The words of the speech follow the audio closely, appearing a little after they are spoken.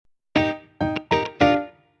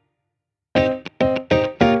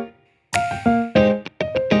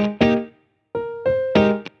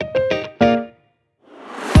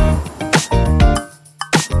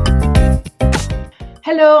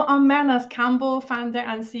Hello, I'm Mehrnaz Campbell, founder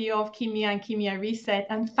and CEO of Kimia and Kimia Reset,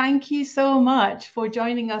 and thank you so much for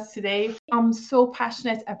joining us today. I'm so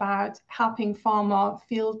passionate about helping pharma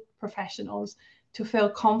field professionals to feel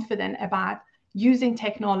confident about using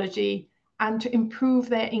technology and to improve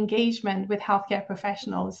their engagement with healthcare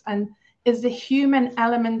professionals. And is the human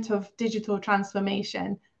element of digital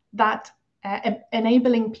transformation that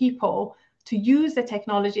enabling people to use the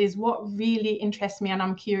technology is what really interests me and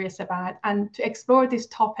I'm curious about. And to explore this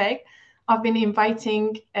topic, I've been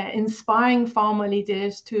inviting inspiring pharma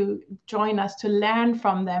leaders to join us to learn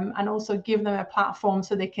from them and also give them a platform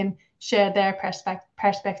so they can share their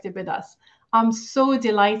perspective with us. I'm so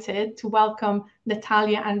delighted to welcome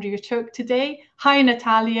Nataliya Andreychuk today. Hi,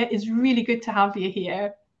 Nataliya. It's really good to have you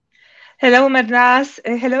here. Hello, Mehrnaz.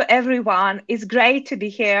 Hello, everyone. It's great to be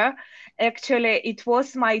here. Actually, it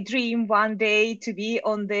was my dream one day to be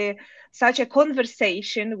on such a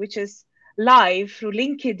conversation, which is live through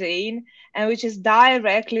LinkedIn and which is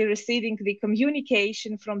directly receiving the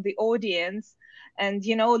communication from the audience. And,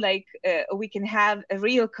 we can have a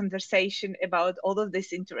real conversation about all of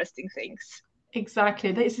these interesting things.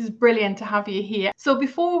 Exactly. This is brilliant to have you here. So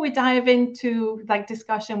before we dive into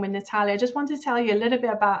discussion with Nataliya, I just want to tell you a little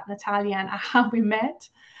bit about Nataliya and how we met.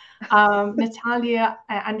 Nataliya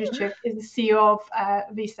Andreychuk is the CEO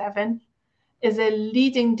of Viseven, is a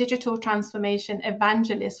leading digital transformation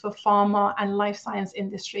evangelist for pharma and life science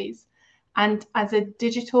industries. And as a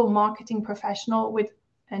digital marketing professional with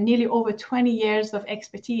nearly over 20 years of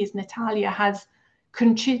expertise, Nataliya has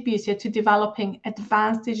contributed to developing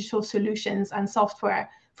advanced digital solutions and software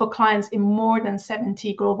for clients in more than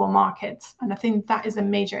 70 global markets. And I think that is a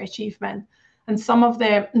major achievement. And some of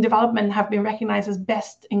their development have been recognized as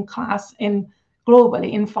best in class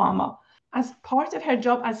globally in pharma. As part of her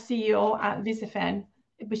job as CEO at Viseven,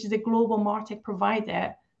 which is a global MarTech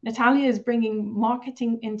provider, Nataliya is bringing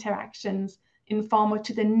marketing interactions in pharma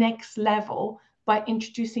to the next level by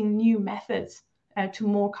introducing new methods to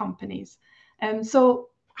more companies. So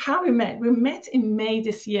how we met in May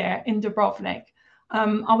this year in Dubrovnik.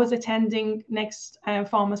 I was attending Next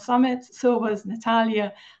Pharma Summit, so was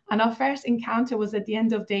Nataliya, and our first encounter was at the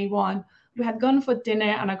end of day one. We had gone for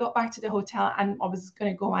dinner and I got back to the hotel and I was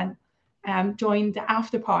going to go and join the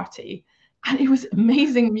after party. And it was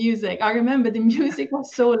amazing music. I remember the music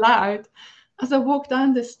was so loud. As I walked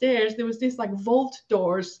down the stairs, there was this vault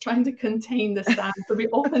doors trying to contain the sound. So we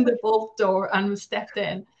opened the vault door and we stepped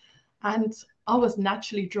in. And I was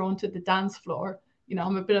naturally drawn to the dance floor. You know,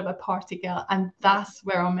 I'm a bit of a party girl. And that's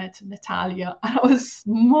where I met Nataliya. And I was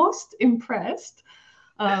most impressed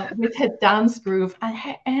with her dance groove and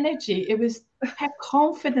her energy. Her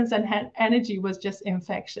confidence and her energy was just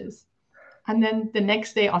infectious. And then the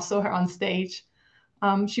next day I saw her on stage.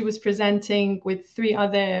 She was presenting with 3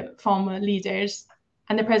 other pharma leaders.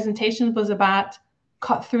 And the presentation was about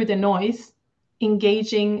cut through the noise,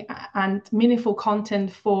 engaging and meaningful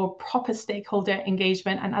content for proper stakeholder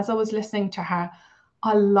engagement. And as I was listening to her,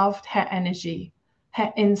 I loved her energy,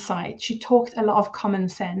 her insight. She talked a lot of common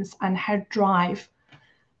sense and her drive.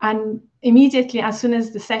 And immediately, as soon as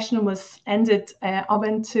the session was ended, I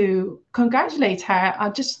went to congratulate her. I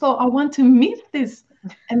just thought, I want to meet this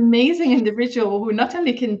amazing individual who not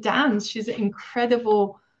only can dance, she's an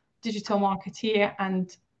incredible digital marketeer,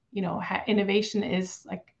 and her innovation is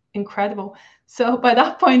incredible. So by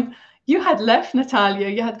that point, you had left, Nataliya.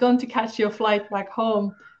 You had gone to catch your flight back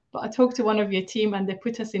home. But I talked to one of your team and they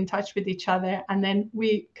put us in touch with each other, and then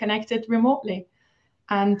we connected remotely.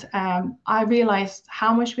 And I realized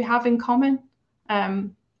how much we have in common.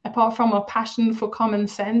 Apart from our passion for common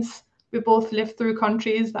sense, we both lived through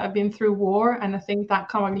countries that have been through war. And I think that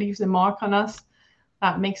kind of leaves a mark on us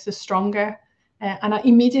that makes us stronger. And I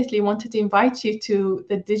immediately wanted to invite you to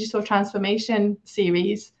the digital transformation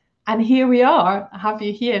series. And here we are, I have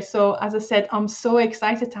you here. So as I said, I'm so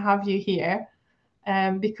excited to have you here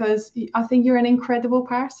because I think you're an incredible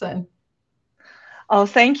person. Oh,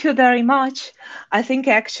 thank you very much. I think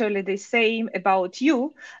actually the same about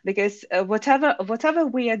you, because whatever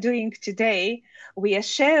we are doing today, we are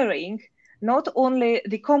sharing not only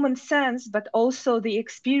the common sense, but also the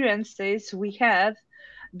experiences we have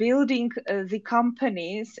building the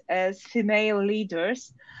companies as female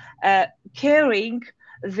leaders, carrying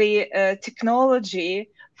the technology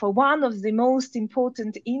for one of the most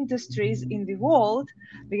important industries in the world,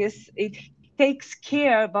 because it takes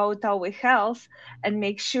care about our health and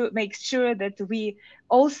makes sure that we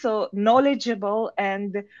also knowledgeable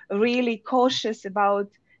and really cautious about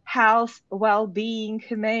health, well-being,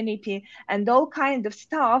 humanity, and all kind of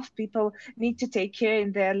stuff people need to take care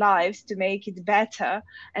in their lives to make it better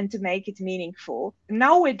and to make it meaningful.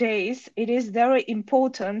 Nowadays, it is very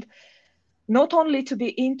important not only to be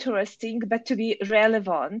interesting, but to be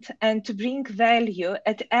relevant and to bring value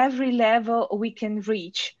at every level we can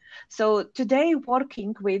reach. So today,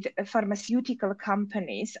 working with pharmaceutical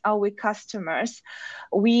companies, our customers,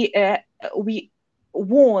 we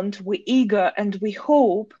we eager, and we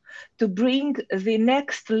hope to bring the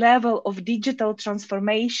next level of digital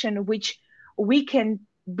transformation, which we can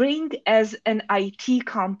bring as an IT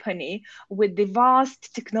company with the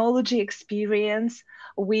vast technology experience,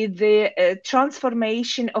 with the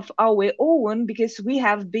transformation of our own, because we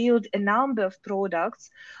have built a number of products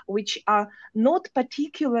which are not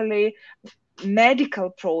particularly medical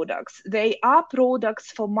products. They are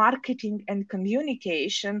products for marketing and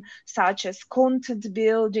communication, such as content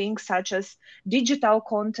building, such as digital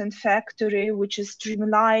content factory, which is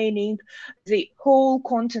streamlining the whole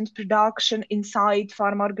content production inside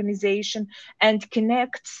pharma organization and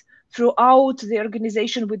connects throughout the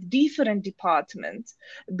organization with different departments,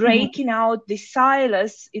 breaking out the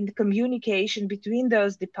silos in the communication between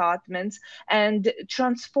those departments and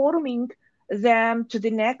transforming them to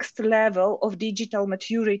the next level of digital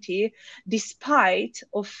maturity, despite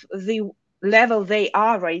of the level they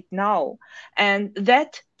are right now. And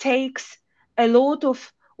that takes a lot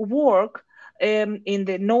of work in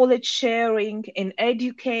the knowledge sharing, in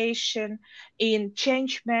education, in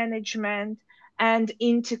change management, and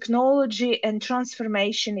in technology and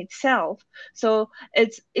transformation itself. So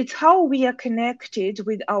it's how we are connected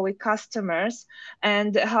with our customers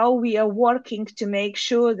and how we are working to make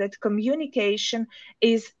sure that communication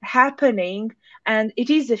is happening and it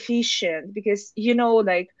is efficient, because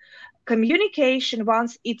like communication,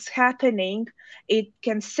 once it's happening, it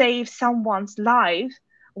can save someone's life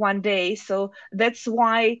one day. So that's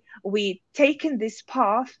why we taken this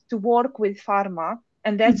path to work with pharma,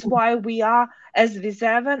 and that's why we are, as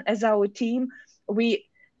Viseven, as our team, we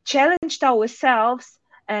challenged ourselves.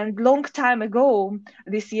 And long time ago,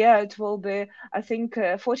 this year, it will be, I think,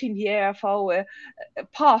 14th year of our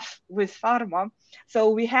path with pharma. So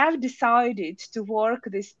we have decided to work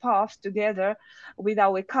this path together with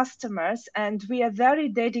our customers, and we are very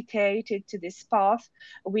dedicated to this path.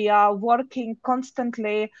 We are working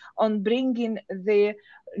constantly on bringing the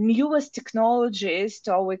newest technologies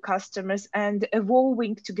to our customers and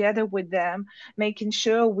evolving together with them, making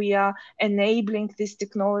sure we are enabling this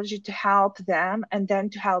technology to help them and then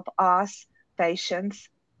to help us, patients.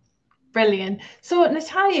 Brilliant. So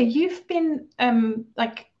Nataliya, you've been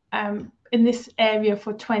in this area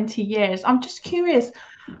for 20 years. I'm just curious,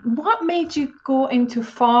 what made you go into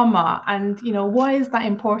pharma, and why is that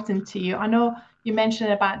important to you? I know you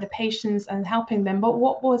mentioned about the patients and helping them, but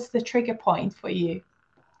what was the trigger point for you?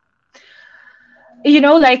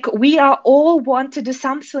 Like we are all want to do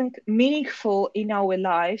something meaningful in our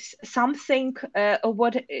lives, something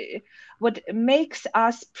what makes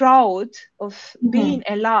us proud of being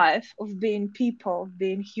alive, of being people, of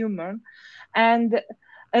being human. And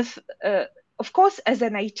of course, as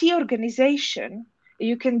an IT organization,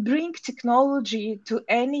 you can bring technology to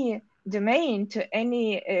any domain, to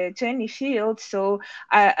any field. So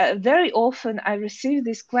very often I receive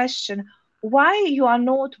this question: why you are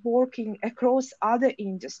not working across other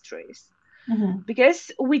industries?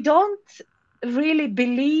 Because we don't really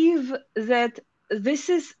believe that this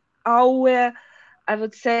is our, I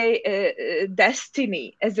would say,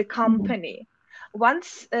 destiny as a company.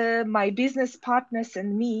 Once my business partners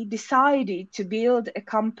and me decided to build a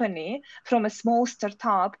company from a small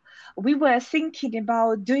startup, we were thinking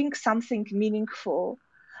about doing something meaningful,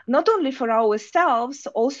 not only for ourselves,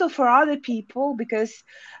 also for other people, because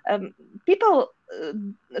people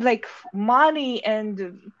like money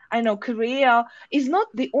and career is not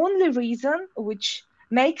the only reason which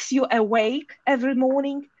makes you awake every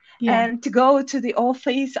morning and to go to the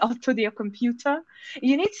office or to your computer.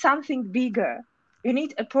 You need something bigger. You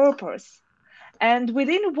need a purpose. And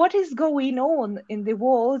within what is going on in the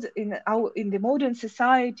world, in the modern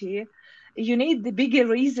society, you need the bigger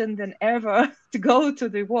reason than ever to go to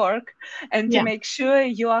the work and to make sure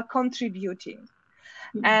you are contributing.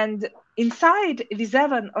 And inside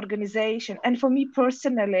Viseven organization, and for me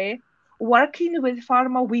personally, working with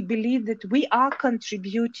pharma, we believe that we are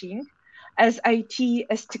contributing as IT,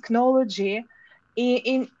 as technology,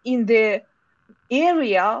 in the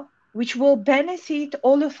area which will benefit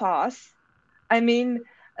all of us. I mean,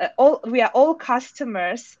 we are all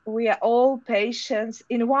customers, we are all patients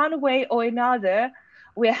in one way or another.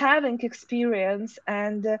 We're having experience,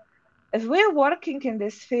 and if we're working in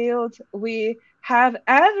this field, we have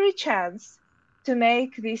every chance to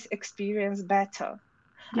make this experience better.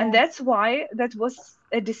 And Yeah. that's why that was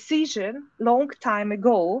a decision long time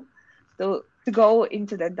ago to go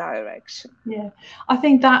into that direction. Yeah, I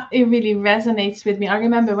think that it really resonates with me. I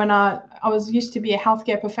remember when I was used to be a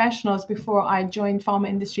healthcare professional before I joined pharma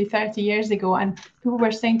industry 30 years ago, and people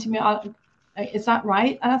were saying to me, "Is that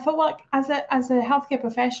right?" And I thought, well, as a healthcare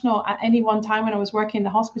professional, at any one time when I was working in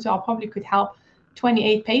the hospital, I probably could help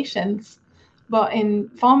 28 patients. But in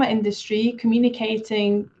pharma industry,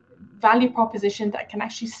 communicating value proposition that can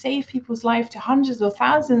actually save people's life to hundreds or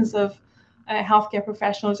thousands of healthcare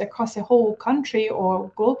professionals across a whole country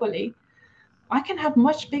or globally, I can have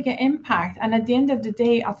much bigger impact. And at the end of the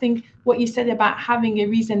day, I think what you said about having a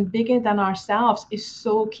reason bigger than ourselves is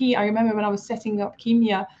so key. I remember when I was setting up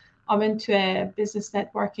Kimia, I went to a business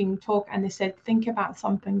networking talk and they said, think about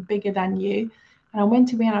something bigger than you. And I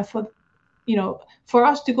went away and I thought, for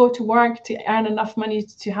us to go to work to earn enough money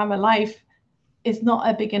to have a life is not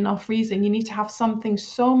a big enough reason. You need to have something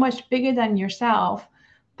so much bigger than yourself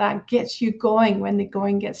that gets you going when the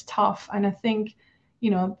going gets tough. And I think,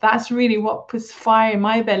 that's really what puts fire in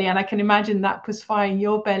my belly. And I can imagine that puts fire in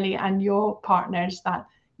your belly and your partners, that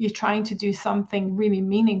you're trying to do something really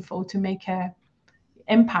meaningful to make a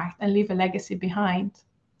impact and leave a legacy behind.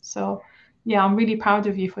 So yeah, I'm really proud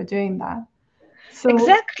of you for doing that. So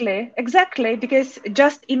Exactly, because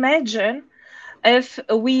just imagine if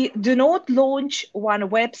we do not launch one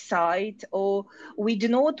website, or we do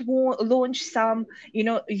not launch some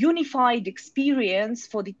unified experience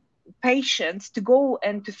for the patients to go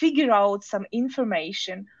and to figure out some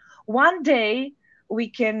information, one day we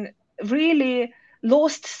can really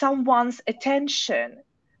lost someone's attention,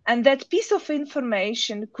 and that piece of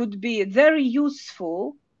information could be very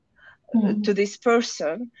useful to this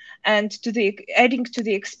person, and to the adding to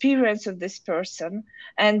the experience of this person,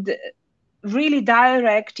 and really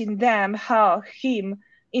directing them, her, him,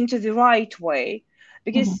 into the right way.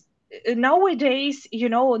 Because nowadays,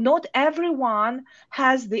 not everyone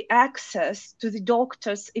has the access to the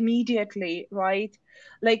doctors immediately, right?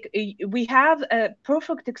 Like we have a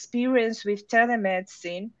perfect experience with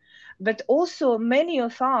telemedicine, but also many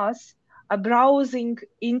of us are browsing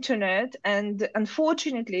internet and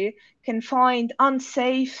unfortunately can find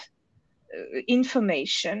unsafe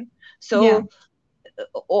information. yeah. So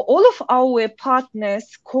all of our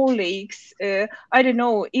partners, colleagues, I don't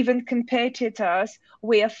know, even competitors,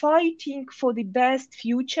 we are fighting for the best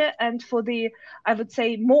future and for the, I would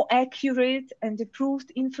say, more accurate and approved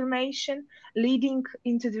information leading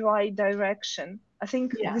into the right direction. I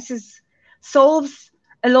think Yeah. this is solves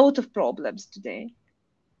a lot of problems today.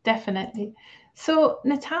 Definitely. So,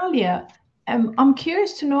 Natalia, I'm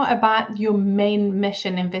curious to know about your main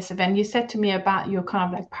mission in Viseven. You said to me about your kind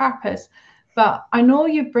of like purpose, but I know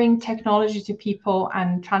you bring technology to people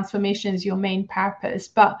and transformation is your main purpose.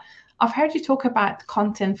 But I've heard you talk about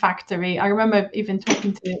Content Factory. I remember even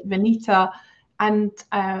talking to Vanita, and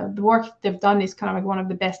the work they've done is kind of like one of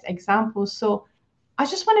the best examples. So, I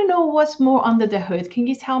just want to know what's more under the hood. Can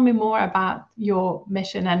you tell me more about your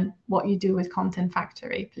mission and what you do with Content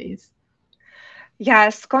Factory, please?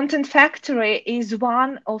 Yes, Content Factory is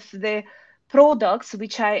one of the products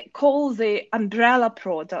which I call the umbrella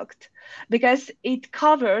product, because it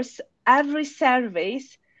covers every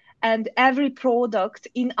service and every product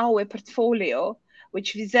in our portfolio,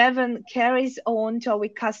 which Viseven carries on to our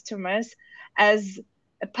customers as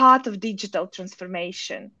a part of digital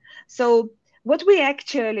transformation. So what we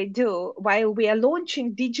actually do while we are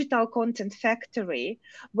launching Digital Content Factory,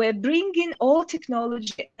 we're bringing all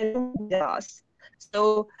technology along with us.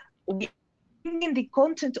 So we are bringing the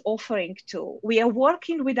content offering too. We are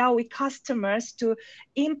working with our customers to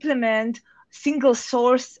implement single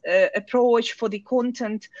source approach for the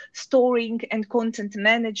content storing and content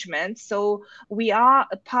management. So we are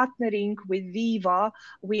partnering with Viva,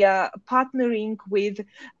 we are partnering with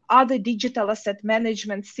other digital asset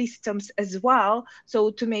management systems as well.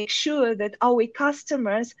 So to make sure that our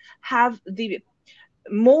customers have the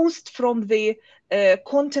most from the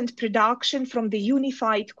content production, from the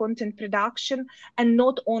unified content production, and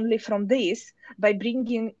not only from this, by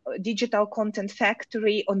bringing Digital Content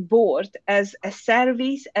Factory on board as a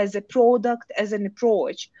service, as a product, as an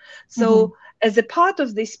approach. So as a part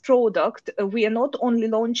of this product, we are not only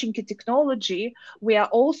launching a technology, we are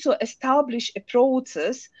also establish a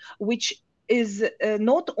process which is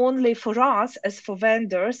not only for us as for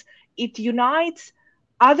vendors, it unites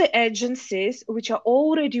other agencies which are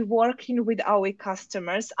already working with our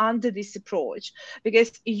customers under this approach.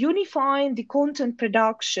 Because unifying the content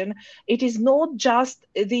production, it is not just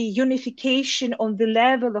the unification on the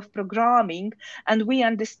level of programming, and we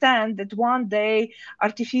understand that one day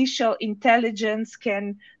artificial intelligence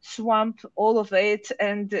can swamp all of it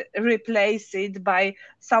and replace it by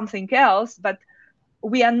something else, but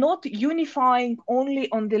we are not unifying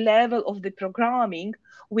only on the level of the programming,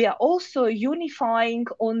 we are also unifying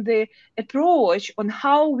on the approach on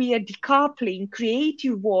how we are decoupling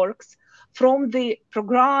creative works from the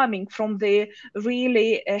programming, from the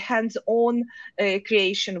really hands-on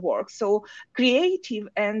creation work. So creative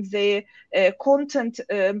and the content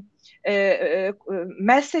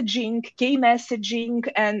messaging, key messaging,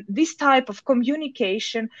 and this type of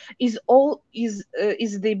communication is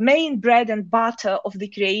the main bread and butter of the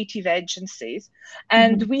creative agencies,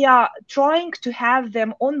 and we are trying to have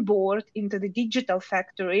them on board into the digital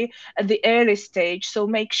factory at the early stage. So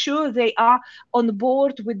make sure they are on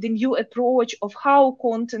board with the new approach of how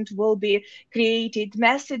content will be created,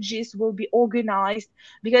 messages will be organized,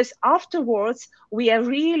 because afterwards we are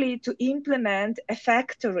really to implement a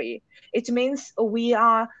factory. It means we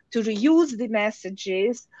are to reuse the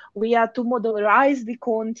messages, we are to modularize the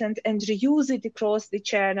content and reuse it across the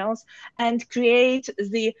channels and create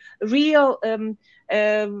the real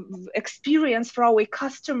experience for our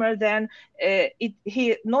customer. Then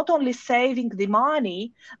he not only saving the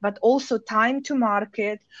money, but also time to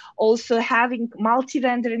market, also having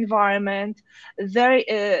multi-vendor environment,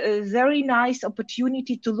 very nice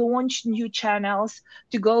opportunity to launch new channels,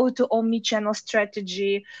 to go to omni-channel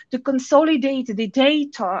strategy, to consolidate the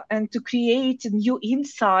data and to create new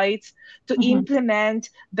insights, to implement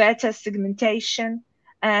better segmentation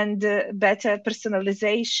and better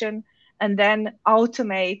personalization, and then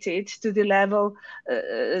automate it to the level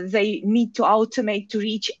they need to automate to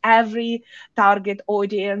reach every target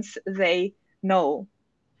audience they know.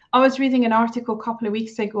 I was reading an article a couple of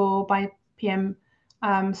weeks ago by PM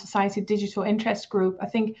Society Digital Interest Group. I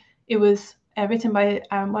think it was written by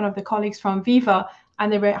one of the colleagues from Viva,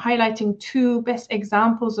 and they were highlighting two best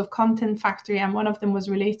examples of content factory, and one of them was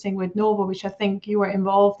relating with Novo, which I think you were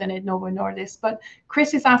involved in it, Novo Nordisk. But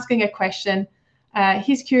Chris is asking a question.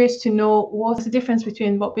 He's curious to know what's the difference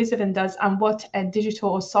between what Viseven does and what a digital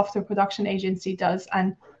or software production agency does,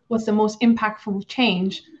 and what's the most impactful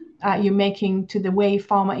change you're making to the way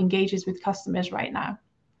pharma engages with customers right now?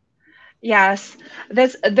 Yes,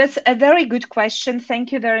 that's a very good question.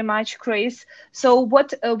 Thank you very much, Chris. So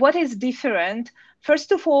what is different?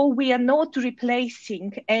 First of all, we are not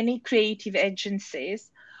replacing any creative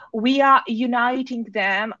agencies. We are uniting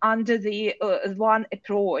them under the one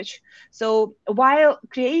approach. So while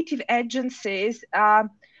creative agencies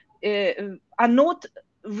are not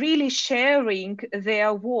really sharing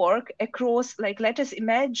their work across, like, let us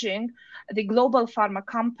imagine the global pharma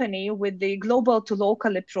company with the global to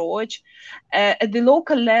local approach. At the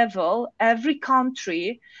local level, every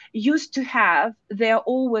country used to have their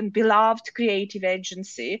own beloved creative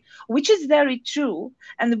agency, which is very true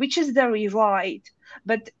and which is very right.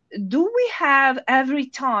 But do we have every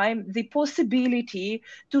time the possibility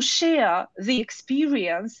to share the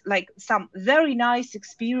experience, like some very nice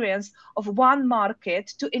experience of one market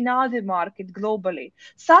to another market globally?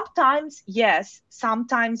 Sometimes yes,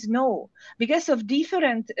 sometimes no, because of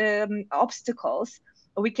different obstacles.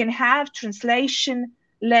 We can have translation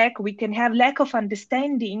lack, we can have lack of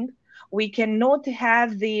understanding, we cannot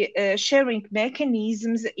have the sharing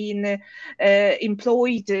mechanisms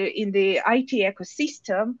employed in the IT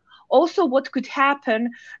ecosystem. Also, what could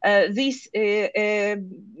happen, this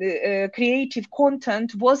creative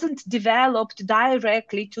content wasn't developed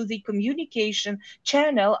directly to the communication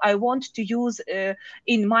channel I want to use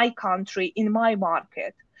in my country, in my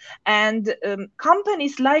market. And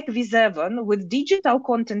companies like Viseven with Digital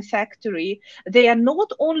Content Factory, they are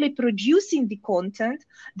not only producing the content,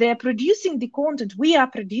 they are producing the content, we are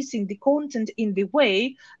producing the content in the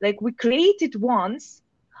way, like, we create it once,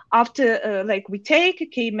 after like we take a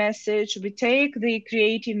key message, we take the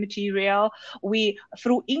creative material, we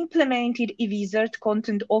through implemented eVisert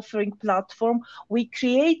content offering platform, we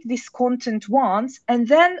create this content once, and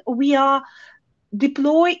then we are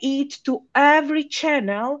deploy it to every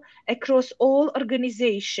channel across all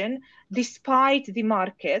organization, despite the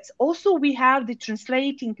markets. Also, we have the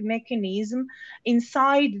translating mechanism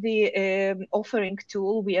inside the offering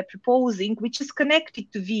tool we are proposing, which is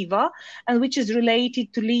connected to Viva and which is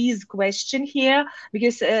related to Lee's question here,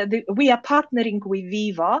 because we are partnering with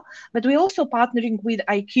Viva, but we're also partnering with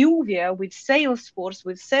IQVIA, with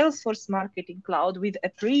Salesforce Marketing Cloud, with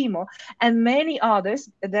Aprimo, and many others.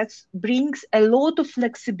 That brings a lot of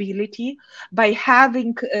flexibility by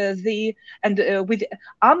having with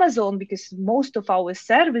Amazon, because most of our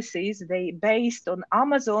services, they based on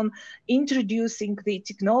Amazon, introducing the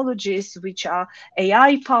technologies which are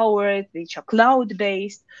AI powered, which are cloud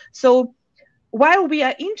based. So while we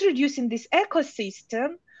are introducing this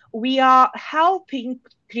ecosystem, we are helping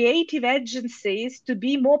creative agencies to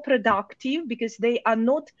be more productive, because they are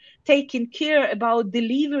not taking care about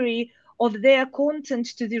delivery of their content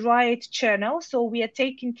to the right channel. So we are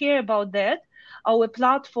taking care about that. Our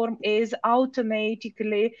platform is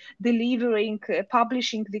automatically delivering,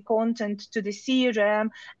 publishing the content to the CRM.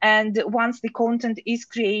 And once the content is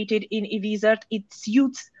created in eWizard, it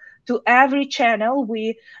suits to every channel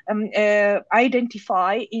we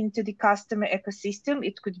identify into the customer ecosystem.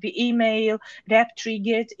 It could be email, rep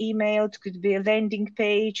triggered email, it could be a landing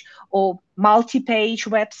page or multi-page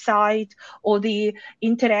website, or the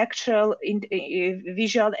interactual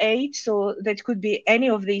visual aid. So that could be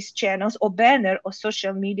any of these channels, or banner, or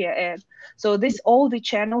social media ad. So this all the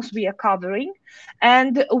channels we are covering,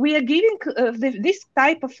 and we are giving this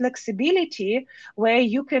type of flexibility where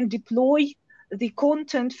you can deploy the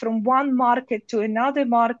content from one market to another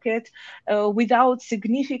market without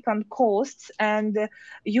significant costs, and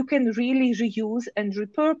you can really reuse and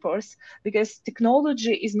repurpose, because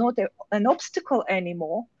technology is not an obstacle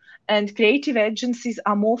anymore, and creative agencies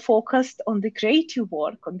are more focused on the creative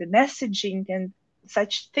work, on the messaging and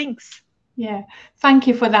such things. Yeah, thank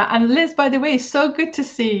you for that. And Liz, by the way, so good to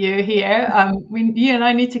see you here. You and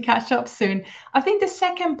I need to catch up soon. I think the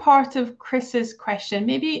second part of Chris's question,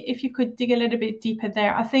 maybe if you could dig a little bit deeper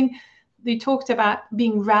there. I think they talked about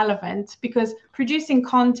being relevant, because producing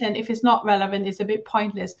content, if it's not relevant, is a bit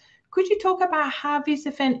pointless. Could you talk about how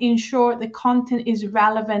Viseven ensure the content is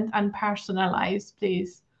relevant and personalized,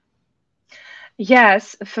 please?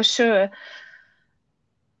 Yes, for sure.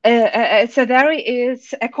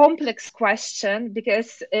 It's a complex question,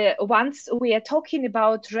 because once we are talking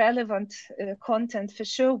about relevant content, for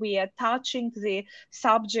sure we are touching the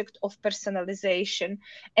subject of personalization.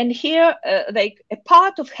 And here, like a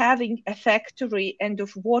part of having a factory and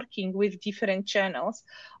of working with different channels,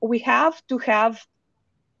 we have to have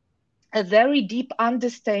a very deep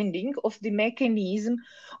understanding of the mechanism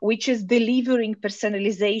which is delivering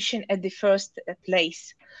personalization at the first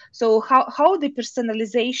place. So how the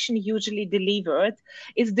personalization usually delivered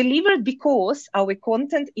is delivered because our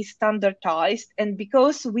content is standardized, and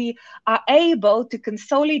because we are able to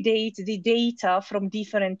consolidate the data from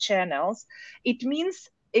different channels. It means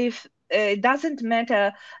if it doesn't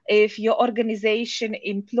matter if your organization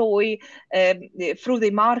employ through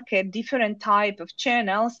the market different type of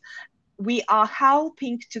channels, we are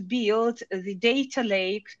helping to build the data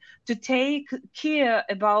lake to take care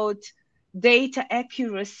about data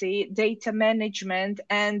accuracy, data management,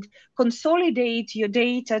 and consolidate your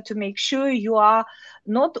data to make sure you are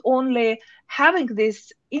not only having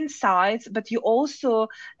these insights, but you also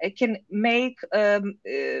can make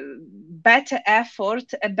better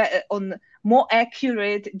effort on more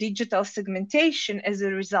accurate digital segmentation as a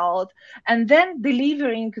result, and then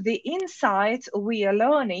delivering the insights we are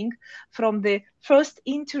learning from the first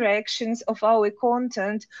interactions of our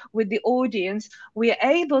content with the audience. We are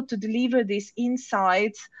able to deliver these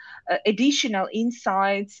insights, additional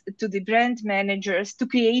insights, to the brand managers, to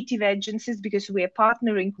creative agencies, because we are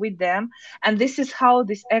partnering with them. And this is how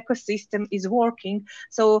this ecosystem is working.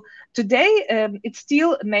 So today it's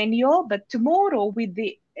still manual, but tomorrow with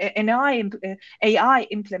the AI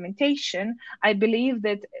implementation, I believe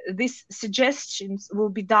that these suggestions will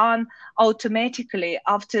be done automatically.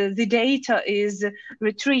 After the data is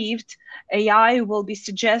retrieved, AI will be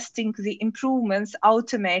suggesting the improvements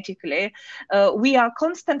automatically. We are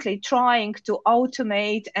constantly trying to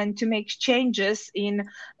automate and to make changes in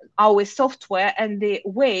our software and the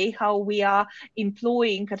way how we are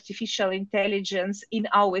employing artificial intelligence in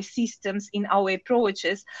our systems, in our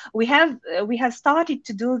approaches. We have started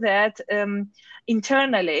to do that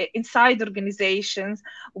internally inside organizations.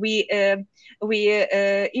 We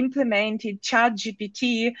implemented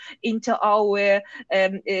ChatGPT into our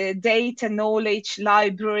data knowledge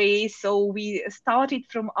library. So we started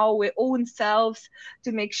from our own selves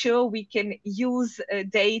to make sure we can use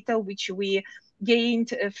data which we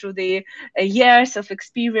gained through the years of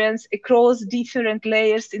experience across different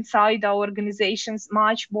layers inside our organizations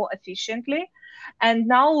much more efficiently. And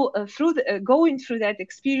now, going through that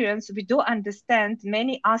experience, we do understand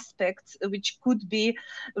many aspects which could be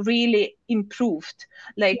really improved.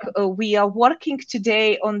 Like we are working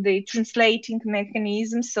today on the translating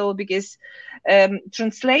mechanism. So because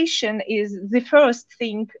translation is the first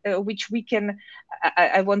thing which we can,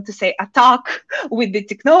 I want to say, attack with the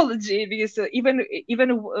technology, because even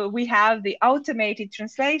we have the automated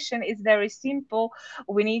translation, it's very simple.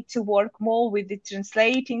 We need to work more with the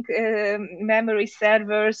translating memory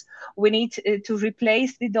servers. We need to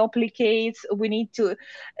replace the duplicates. We need to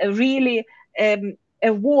really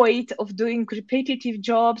avoid of doing repetitive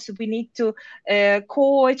jobs. We need to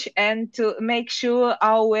coach and to make sure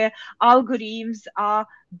our algorithms are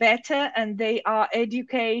better and they are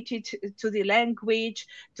educated to the language,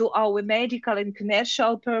 to our medical and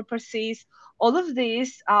commercial purposes. All of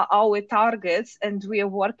these are our targets, and we are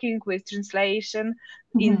working with translation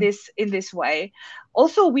in this way.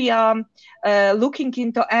 Also, we are looking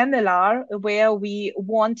into MLR, where we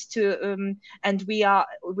want to, and we are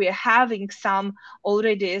having some of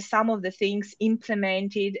the things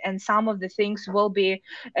implemented, and some of the things will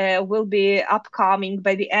be upcoming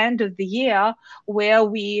by the end of the year, where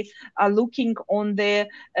we are looking on the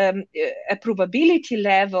approvability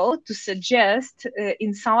level to suggest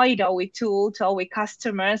inside our tool to our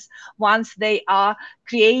customers once they are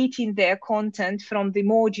creating their content from the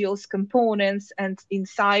modules, components, and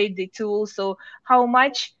inside the tool. So how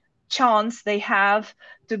much chance they have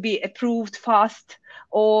to be approved fast,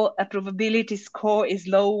 or a probability score is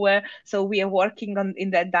lower. So we are working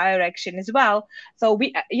in that direction as well. So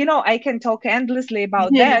we, I can talk endlessly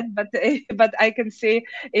about that, but I can say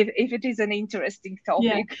if it is an interesting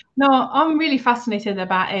topic. Yeah. No, I'm really fascinated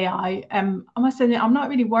about AI. I must admit, I'm not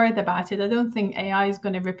really worried about it. I don't think AI is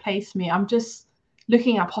going to replace me. I'm just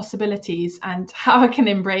looking at possibilities and how I can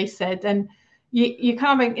embrace it. And you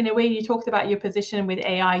kind of, in a way, you talked about your position with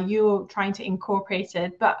AI, you're trying to incorporate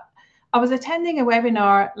it. But I was attending a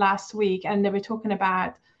webinar last week, and they were talking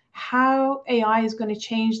about how AI is going to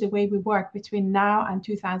change the way we work between now and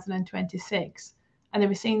 2026. And they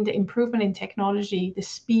were saying the improvement in technology, the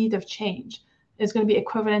speed of change, is going to be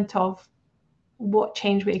equivalent of what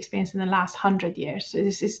change we experienced in the last 100 years. So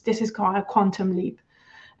this is called a quantum leap.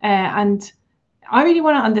 And I really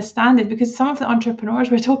want to understand it, because some of the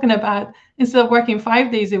entrepreneurs we're talking about, instead of working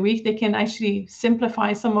 5 days a week, they can actually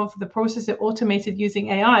simplify some of the processes automated using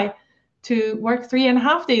AI to work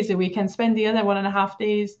 3.5 days a week and spend the other 1.5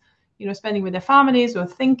 days, spending with their families or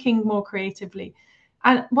thinking more creatively.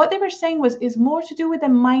 And what they were saying is more to do with the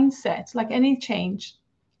mindset. Like any change,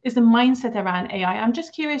 is the mindset around AI. I'm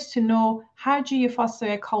just curious to know, how do you foster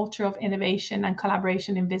a culture of innovation and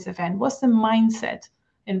collaboration in Viseven? What's the mindset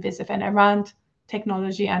in Viseven around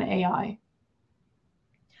technology and AI?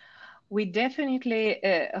 We definitely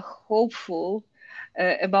hopeful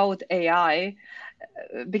about AI,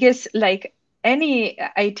 because like any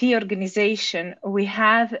IT organization, we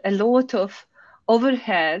have a lot of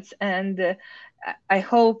overheads, and I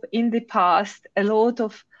hope in the past a lot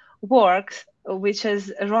of work which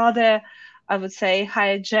is rather, I would say,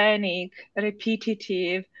 hygienic,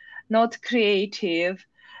 repetitive, not creative,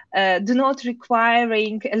 do not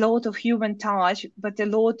requiring a lot of human touch, but a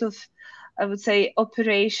lot of, I would say,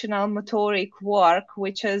 operational motoric work,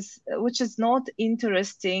 which is not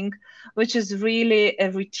interesting, which is really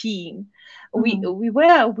a routine. We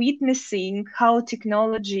were witnessing how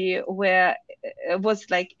technology was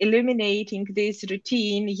like eliminating this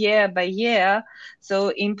routine year by year,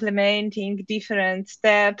 so implementing different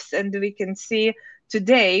steps, and we can see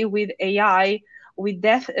today with AI, we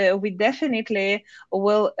definitely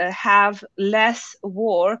will have less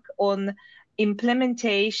work on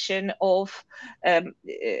implementation of,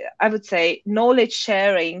 I would say, knowledge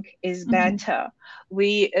sharing is better.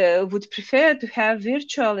 We would prefer to have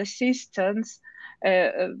virtual assistants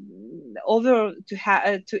over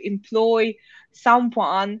to employ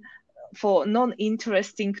someone for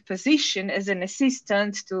non-interesting position as an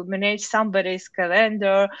assistant to manage somebody's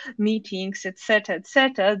calendar, meetings, etc.,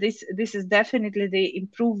 etc. This is definitely the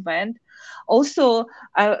improvement. Also,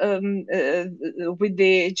 with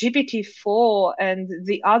the GPT-4 and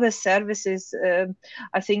the other services,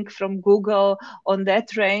 I think from Google on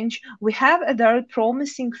that range, we have a very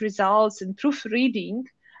promising results in proofreading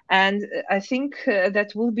And I think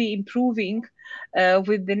that will be improving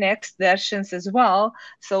with the next versions as well.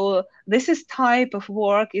 So this is type of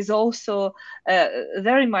work is also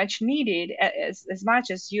very much needed, as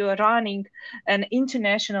much as you are running an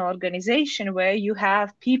international organization where you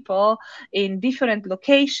have people in different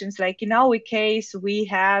locations. Like in our case, we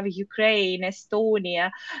have Ukraine,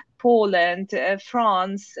 Estonia, Poland,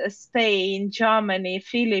 France, Spain, Germany,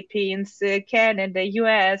 Philippines, Canada,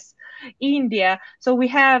 US, India. So we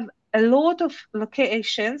have a lot of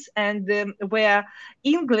locations, and where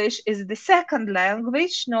English is the second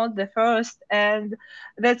language, not the first, and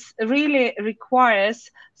that's really requires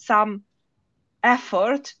some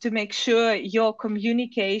effort to make sure your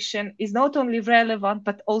communication is not only relevant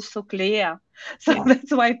but also clear. So Yeah.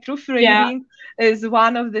 that's why Yeah. proofreading is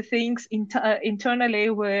one of the things internally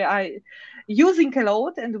where I using a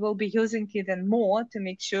lot and will be using even more to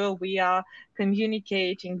make sure we are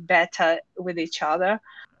communicating better with each other.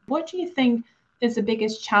 What do you think is the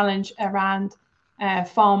biggest challenge around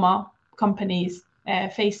pharma companies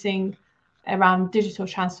facing around digital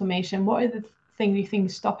transformation? What are the things you think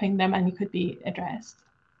is stopping them and it could be addressed?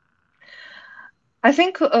 I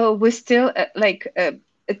think we still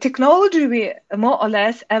technology. We more or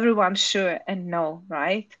less everyone sure and know,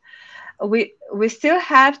 right? We still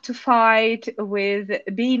have to fight with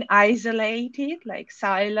being isolated, like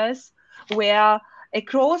silos, where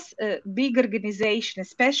across a big organization,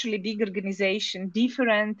 especially big organization,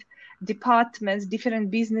 different departments, different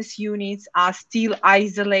business units are still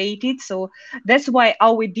isolated. So that's why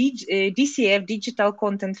our DCF, Digital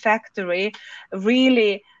Content Factory,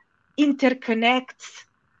 really interconnects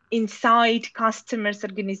inside customers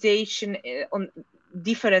organization on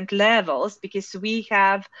different levels, because we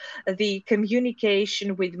have the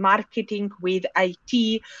communication with marketing, with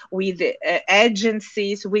IT, with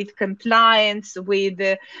agencies, with compliance, with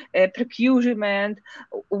procurement,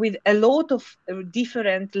 with a lot of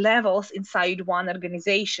different levels inside one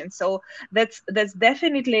organization. So that's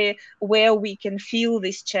definitely where we can feel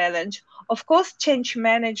this challenge. Of course, change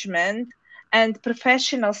management and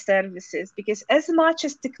professional services, because as much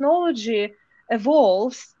as technology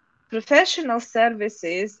evolves, professional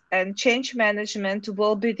services and change management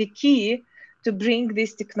will be the key to bring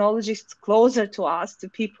these technologies closer to us, to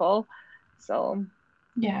people. So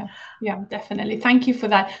yeah, definitely. Thank you for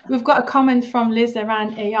that. We've got a comment from Liz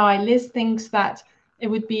around AI. Liz thinks that it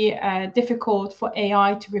would be difficult for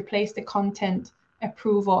AI to replace the content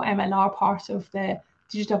approval MLR part of the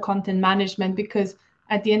digital content management, because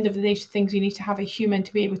at the end of the day, she thinks you need to have a human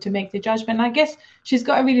to be able to make the judgment. And I guess she's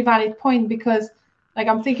got a really valid point, because like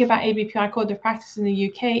I'm thinking about ABPI code of practice in the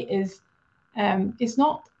UK is it's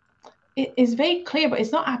not, it is very clear, but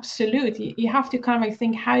it's not absolute. You have to kind of like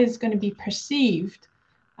think how it's going to be perceived.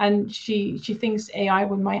 And she thinks AI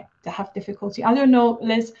might have difficulty. I don't know,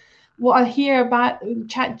 Liz, what I hear about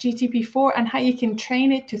Chat GTP4 and how you can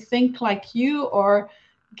train it to think like you, or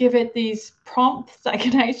give it these prompts that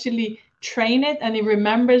can actually train it and it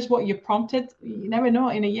remembers what you prompted. You never know,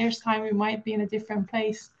 in a year's time we might be in a different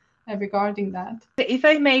place regarding that. if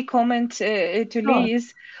I may comment to Sure.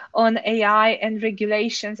 Liz on AI and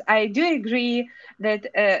regulations, I do agree that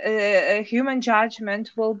human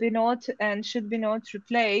judgment will be not and should be not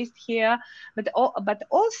replaced here. But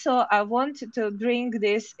also I want to bring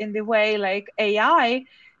this in the way like AI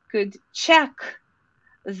could check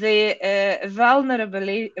the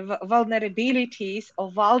vulnerabilities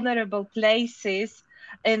of vulnerable places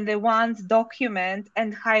in the one's document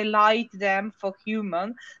and highlight them for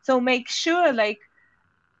human. So make sure like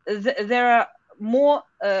there are more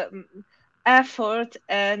effort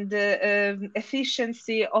and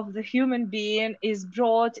efficiency of the human being is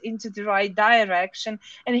brought into the right direction.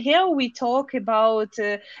 And here we talk about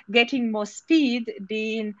getting more speed,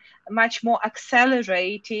 being much more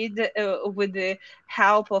accelerated with the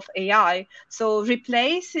help of AI. So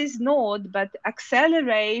replace is not, but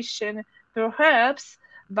acceleration perhaps,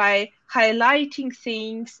 by highlighting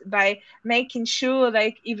things, by making sure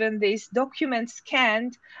like even these documents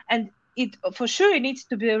scanned, and it for sure needs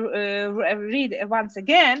to be read once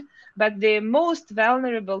again, but the most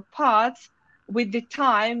vulnerable parts with the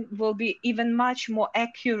time will be even much more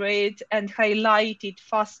accurate and highlighted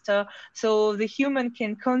faster, so the human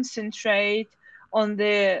can concentrate on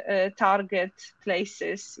the target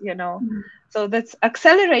places, you know. So that's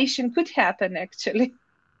acceleration could happen actually.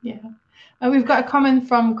 Yeah. We've got a comment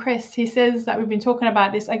from Chris. He says that we've been talking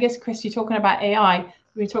about this. I guess, Chris, you're talking about AI.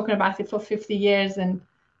 We've been talking about it for 50 years and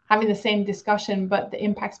having the same discussion, but the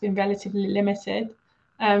impact's been relatively limited.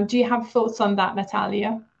 Do you have thoughts on that,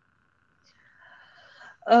 Nataliya?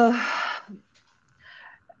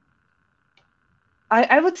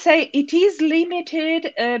 I would say it is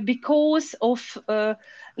limited because of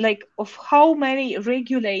of how many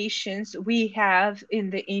regulations we have in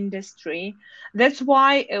the industry. That's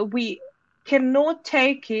why we cannot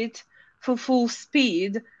take it for full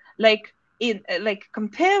speed. Like in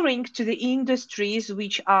comparing to the industries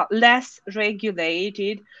which are less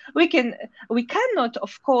regulated, we cannot,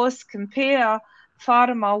 of course, compare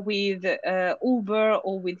pharma with Uber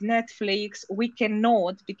or with Netflix. We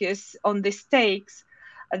cannot, because on the stakes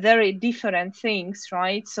are very different things,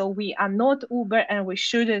 right? So we are not Uber and we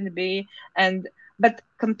shouldn't be. And but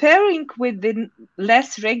comparing with the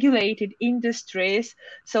less regulated industries,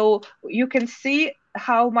 so you can see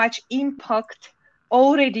how much impact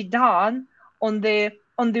already done on the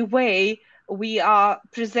way we are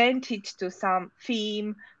presented to some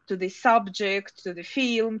theme, to the subject, to the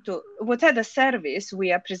film, to whatever service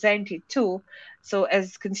we are presented to. So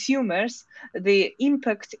as consumers, the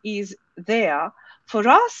impact is there. For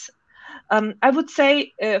us, I would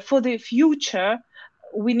say for the future,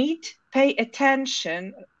 we need to pay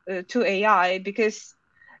attention to AI, because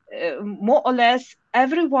more or less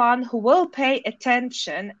everyone who will pay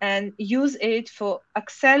attention and use it for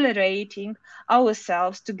accelerating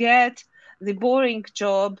ourselves to get the boring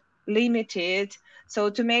job limited, so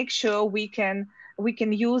to make sure we can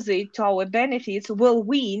use it to our benefits, will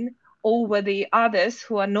win over the others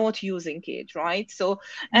who are not using it, right? So,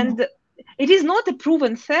 and it is not a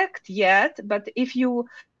proven fact yet, but if you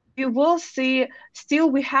will see, still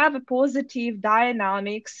we have a positive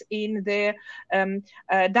dynamics in the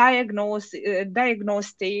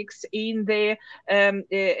diagnostics, in the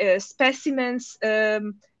specimens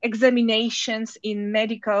examinations in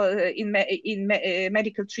medical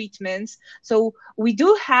medical treatments. So we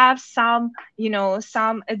do have some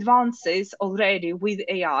some advances already with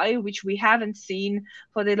AI, which we haven't seen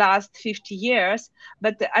for the last 50 years.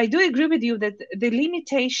 But I do agree with you that the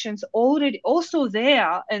limitations already also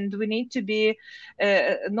there, and we need to be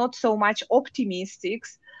not so much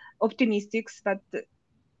optimistics, but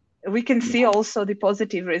we can see also the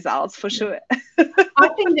positive results for sure. I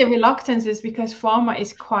think the reluctance is because pharma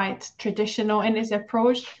is quite traditional in its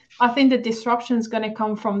approach. I think the disruption is going to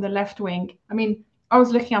come from the left wing. I mean, I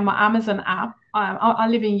was looking at my Amazon app. I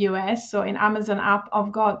live in US, so in Amazon app,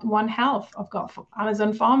 I've got One Health, I've got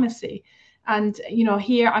Amazon Pharmacy, and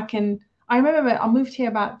here I remember I moved here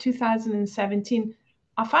about 2017.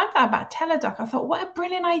 I found out about Teledoc. I thought, what a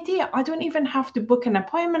brilliant idea! I don't even have to book an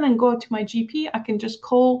appointment and go to my GP. I can just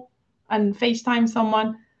call and FaceTime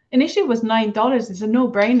someone. Initially, it was $9. It's a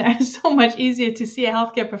no-brainer. It's so much easier to see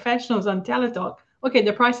healthcare professionals on Teledoc. Okay,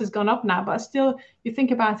 the price has gone up now, but still, you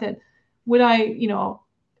think about it. Would I, you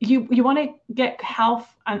want to get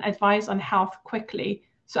health and advice on health quickly.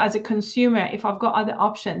 So as a consumer, if I've got other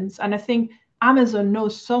options, and I think Amazon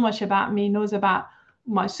knows so much about me, knows about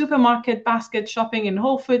my supermarket basket shopping in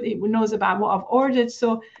Whole Foods, it knows about what I've ordered.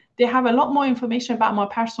 So they have a lot more information about my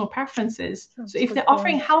personal preferences. So if they're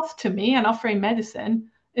offering health to me and offering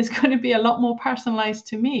medicine, it's going to be a lot more personalized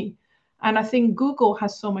to me. And I think Google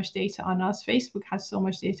has so much data on us. Facebook has so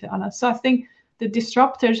much data on us. So I think the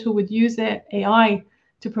disruptors who would use AI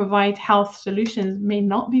to provide health solutions may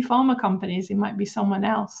not be pharma companies. It might be someone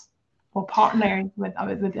else, or partnering with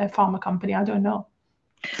a pharma company. I don't know.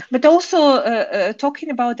 But also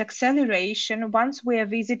talking about acceleration, once we are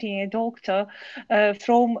visiting a doctor,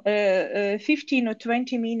 from 15 or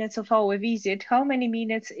 20 minutes of our visit, how many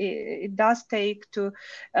minutes it does take to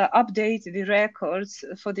update the records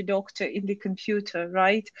for the doctor in the computer,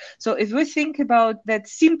 right? So if we think about that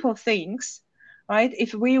simple things, right,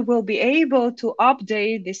 if we will be able to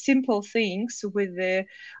update the simple things with the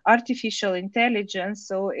artificial intelligence,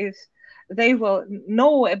 so if they will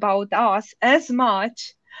know about us as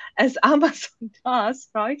much as Amazon does,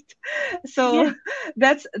 right? So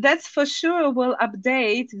that's for sure will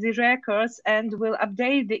update the records and will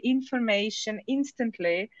update the information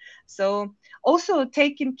instantly. So also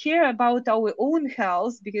taking care about our own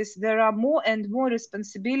health, because there are more and more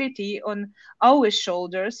responsibility on our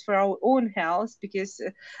shoulders for our own health, because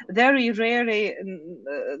very rarely,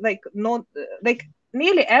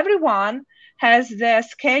 nearly everyone has their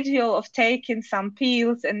schedule of taking some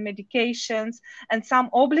pills and medications and some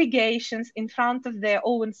obligations in front of their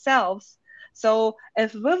own selves. So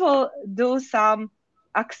if we will do some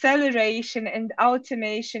acceleration and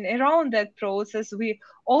automation around that process, we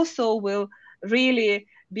also will really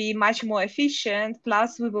be much more efficient.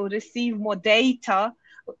 Plus, we will receive more data,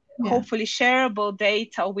 hopefully shareable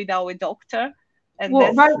data with our doctor. And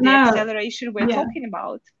that's the acceleration we're talking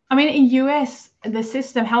about. I mean, in US,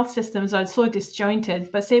 the health systems are so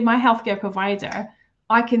disjointed, but say my healthcare provider,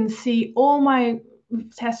 I can see all my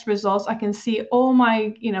test results. I can see all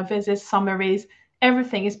my, visits, summaries,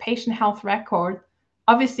 everything is patient health record.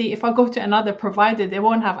 Obviously, if I go to another provider, they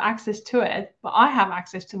won't have access to it, but I have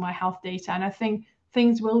access to my health data. And I think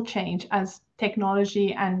things will change as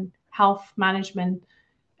technology and health management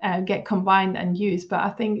get combined and used. But I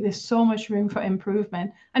think there's so much room for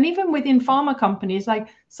improvement. And even within pharma companies, like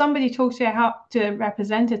somebody talks to a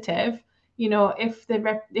representative, if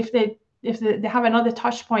they have another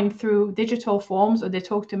touch point through digital forms, or they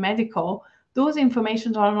talk to medical, those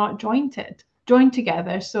informations are not joined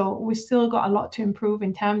together. So we still got a lot to improve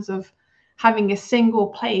in terms of having a single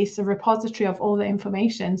place, a repository of all the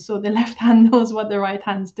information, so the left hand knows what the right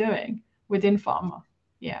hand's doing within pharma.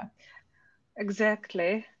 Yeah.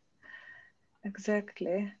 Exactly. It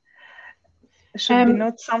should be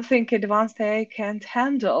not something advanced AI can't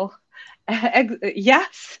handle.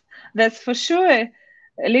 Yes, that's for sure.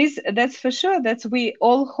 Liz, that's for sure. That we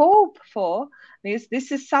all hope for.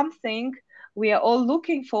 This is something we are all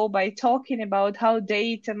looking for by talking about how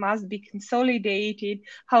data must be consolidated,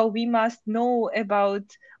 how we must know about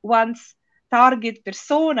one's target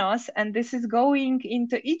personas, and this is going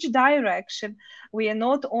into each direction. We are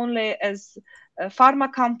not only as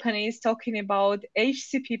pharma companies talking about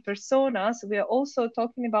HCP personas, we are also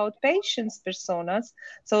talking about patients personas.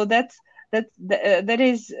 So that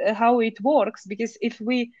is how it works, because if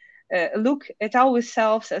we look at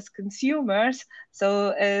ourselves as consumers, so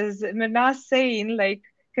as Mehrnaz saying, like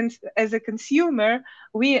as a consumer,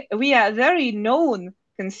 we are very known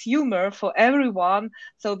consumer for everyone.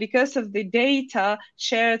 So because of the data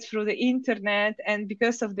shared through the internet and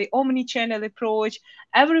because of the omni-channel approach,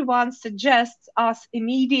 everyone suggests us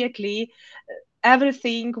immediately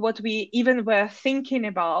everything what we even were thinking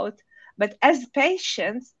about. But as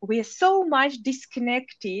patients, we are so much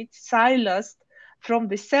disconnected, silenced from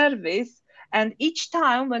the service. And each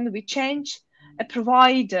time when we change a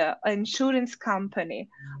provider, an insurance company,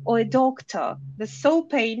 or a doctor, that's so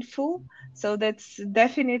painful. So that's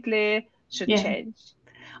definitely should change.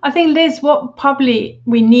 I think, Liz, what probably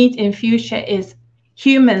we need in future is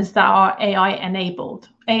humans that are AI enabled.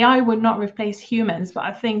 AI would not replace humans, but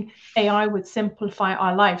I think AI would simplify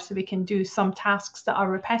our lives so we can do some tasks that are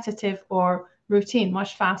repetitive or routine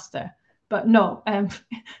much faster. But no,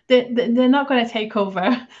 they're not going to take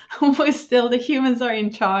over. We're still, the humans are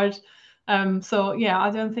in charge. So yeah, I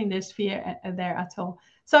don't think there's fear there at all.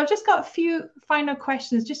 So I've just got a few final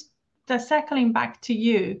questions, just circling back to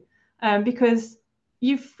you, because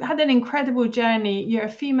you've had an incredible journey. You're a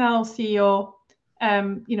female CEO,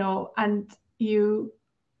 and you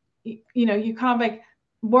kind of like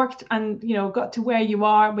worked and got to where you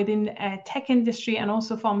are within tech industry and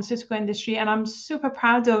also pharmaceutical industry. And I'm super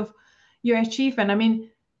proud of your achievement. I mean,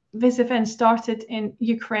 Viseven started in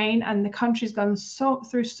Ukraine, and the country's gone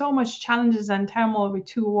through so much challenges and turmoil with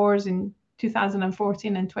 2 wars in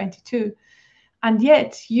 2014 and 22. And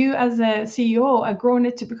yet you as a CEO are growing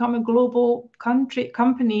it to become a global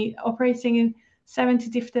company operating in 70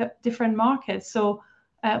 different markets. So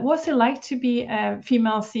what's it like to be a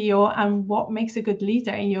female CEO, and what makes a good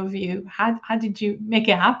leader in your view? How did you make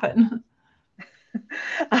it happen?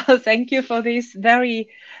 Thank you for this very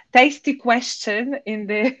tasty question in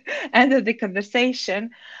the end of the conversation.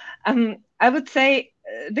 I would say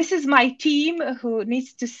this is my team who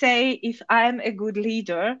needs to say if I'm a good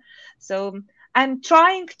leader. So I'm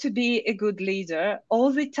trying to be a good leader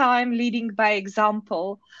all the time, leading by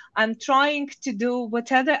example. I'm trying to do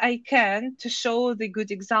whatever I can to show the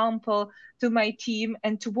good example to my team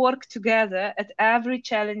and to work together at every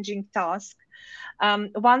challenging task.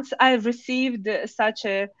 Once I received such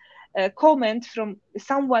a comment from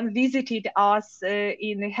someone visited us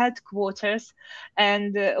in the headquarters,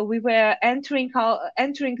 and we were entering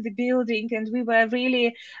the building, and we were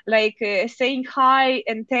really like saying hi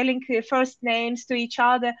and telling first names to each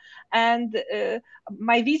other. And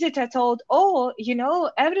my visitor told, "Oh,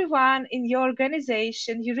 everyone in your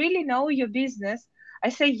organization, you really know your business." I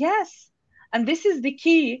say, "Yes." And this is the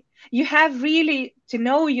key. You have really to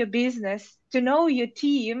know your business, to know your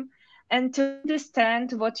team, and to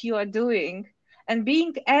understand what you are doing, and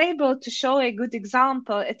being able to show a good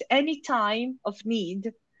example at any time of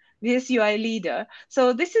need, because you are a leader.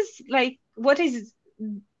 So this is like what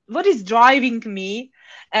is driving me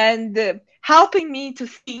and helping me to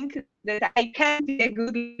think that I can be a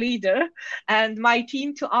good leader, and my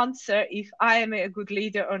team to answer if I am a good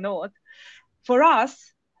leader or not. For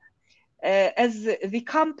us, as the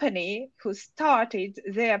company who started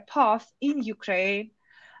their path in Ukraine,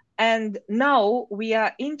 and now we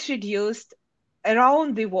are introduced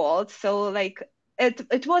around the world. So like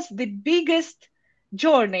it was the biggest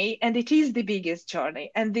journey, and it is the biggest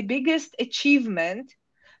journey and the biggest achievement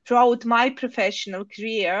throughout my professional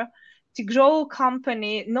career, to grow a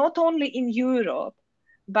company not only in Europe,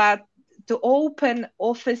 but to open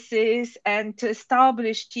offices and to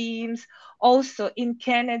establish teams also in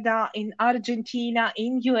Canada, in Argentina,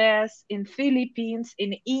 in US, in Philippines,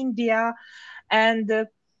 in India, and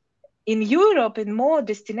in Europe, in more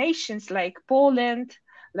destinations like Poland,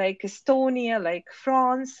 like Estonia, like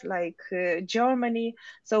France, like Germany.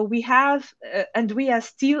 So we have, and we are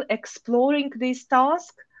still exploring this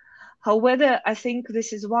task. However, I think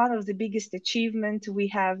this is one of the biggest achievements we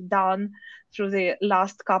have done through the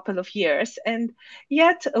last couple of years. And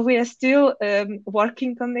yet we are still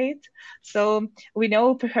working on it. So we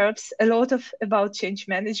know perhaps a lot of about change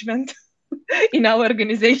management in our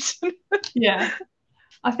organization. Yeah.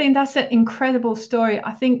 I think that's an incredible story.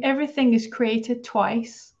 I think everything is created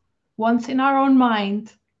twice, once in our own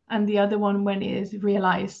mind, and the other one when it is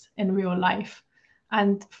realized in real life.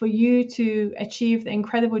 And for you to achieve the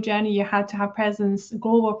incredible journey you had to have presence,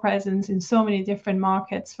 global presence in so many different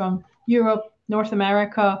markets from Europe, North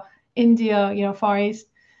America, India, Far East,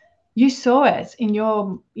 you saw it in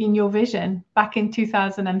your vision back in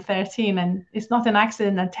 2013, and it's not an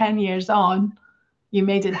accident that 10 years on you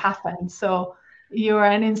made it happen. So you're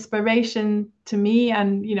an inspiration to me,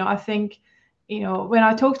 and I think when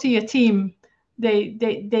I talk to your team, they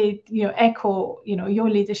echo your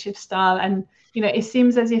leadership style, and it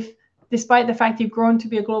seems as if despite the fact you've grown to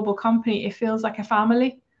be a global company, it feels like a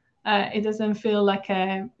family. It doesn't feel like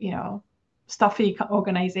a stuffy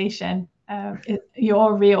organization.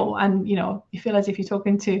 You're real, and you feel as if you're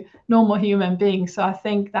talking to normal human beings. So I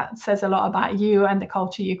think that says a lot about you and the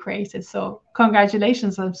culture you created. So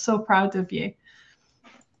congratulations, I'm so proud of you.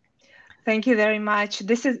 Thank you very much.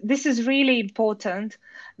 This is really important,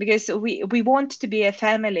 because we want to be a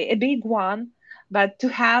family, a big one, but to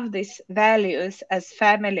have these values as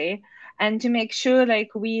family, and to make sure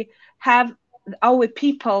like we have our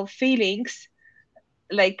people feelings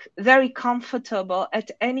like very comfortable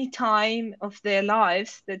at any time of their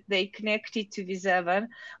lives that they connected to Viseven.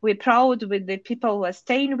 We're proud with the people who are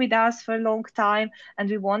staying with us for a long time, and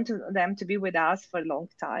we want them to be with us for a long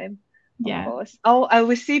time. Of Yeah. course. Oh, I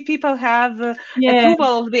will see people have Yeah.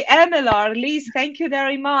 approval of the MLR. Liz, thank you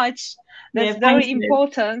very much. That's Yeah. Thanks, very Liz.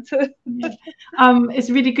 important. Yeah.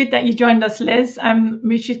 It's really good that you joined us, Liz.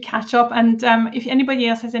 We should catch up. And if anybody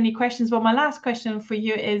else has any questions, well, my last question for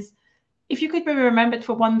you is, if you could be remembered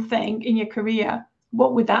for one thing in your career,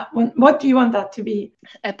 what do you want that to be?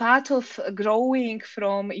 A part of growing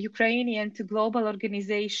from Ukrainian to global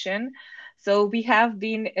organization. So we have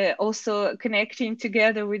been also connecting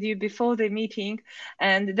together with you before the meeting,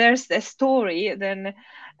 and there's a story. Then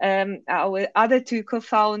our other two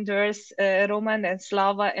co-founders, Roman and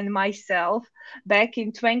Slava, and myself, back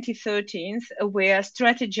in 2013, were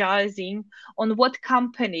strategizing on what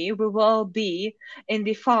company we will be in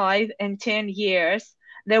the 5 and 10 years.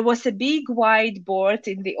 There was a big whiteboard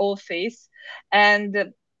in the office, and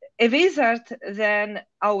a wizard, then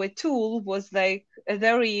our tool was like a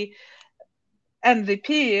very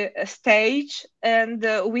MVP stage, and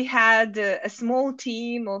we had a small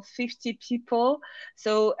team of 50 people.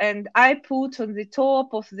 So, and I put on the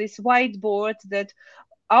top of this whiteboard that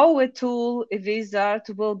our tool, a wizard,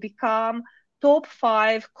 will become top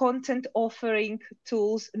 5 content offering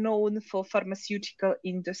tools known for pharmaceutical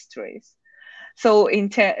industries. So in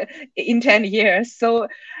 10 years. So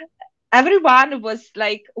everyone was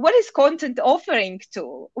like, what is content offering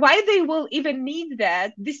tool? Why they will even need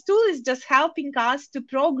that? This tool is just helping us to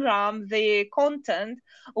program the content.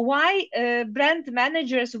 Why brand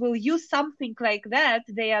managers will use something like that?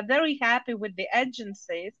 They are very happy with the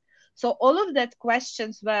agencies. So all of that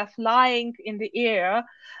questions were flying in the air,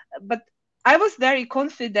 but I was very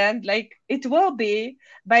confident like it will be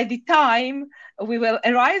by the time we will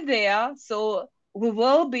arrive there. So we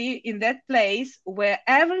will be in that place where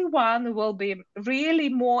everyone will be really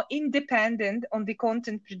more independent on the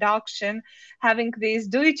content production, having this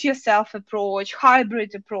do-it-yourself approach,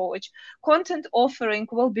 hybrid approach. Content offering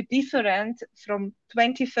will be different from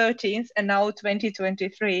 2013 and now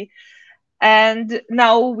 2023. And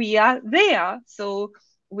now we are there. So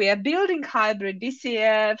we are building hybrid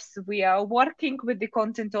DCFs, we are working with the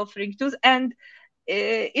content offering tools, and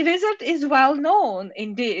Evisert is well known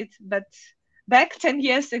indeed, but back 10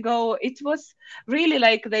 years ago, it was really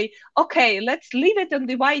like okay, let's leave it on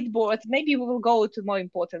the whiteboard. Maybe we will go to more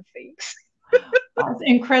important things. That's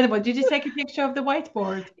incredible. Did you take a picture of the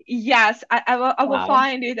whiteboard? Yes, I will Wow.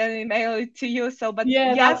 find it and email it to you. So, but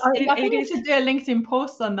Yeah, yes, I think it you is. should do a LinkedIn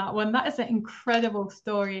post on that one. That is an incredible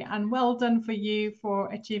story, and well done for you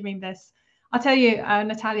for achieving this. I'll tell you,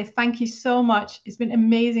 Nataliya, thank you so much. It's been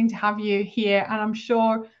amazing to have you here, and I'm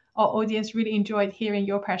sure our audience really enjoyed hearing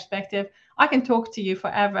your perspective. I can talk to you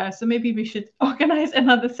forever, so maybe we should organize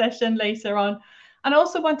another session later on. And I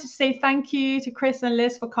also want to say thank you to Chris and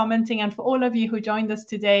Liz for commenting, and for all of you who joined us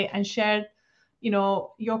today and shared,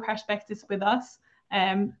 your perspectives with us.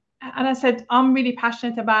 And I said, I'm really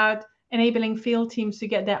passionate about enabling field teams to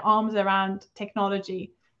get their arms around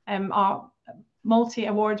technology. Our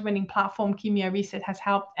multi-award-winning platform Chemia Reset has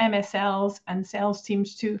helped MSLs and sales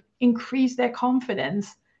teams to increase their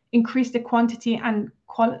confidence, increase the quantity and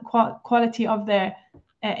quality of their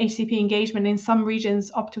HCP engagement in some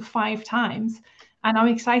regions up to 5 times. And I'm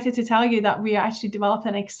excited to tell you that we are actually developed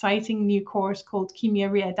an exciting new course called Chemia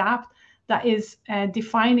Readapt that is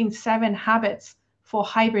defining 7 habits for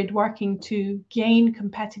hybrid working to gain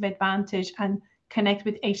competitive advantage and connect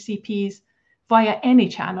with HCPs via any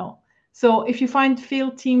channel. So if you find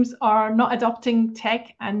field teams are not adopting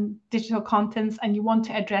tech and digital contents and you want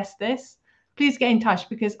to address this, please get in touch,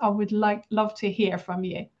 because I would love to hear from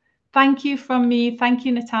you. Thank you from me. Thank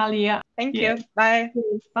you, Nataliya. Thank you. Bye.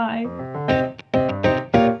 Bye.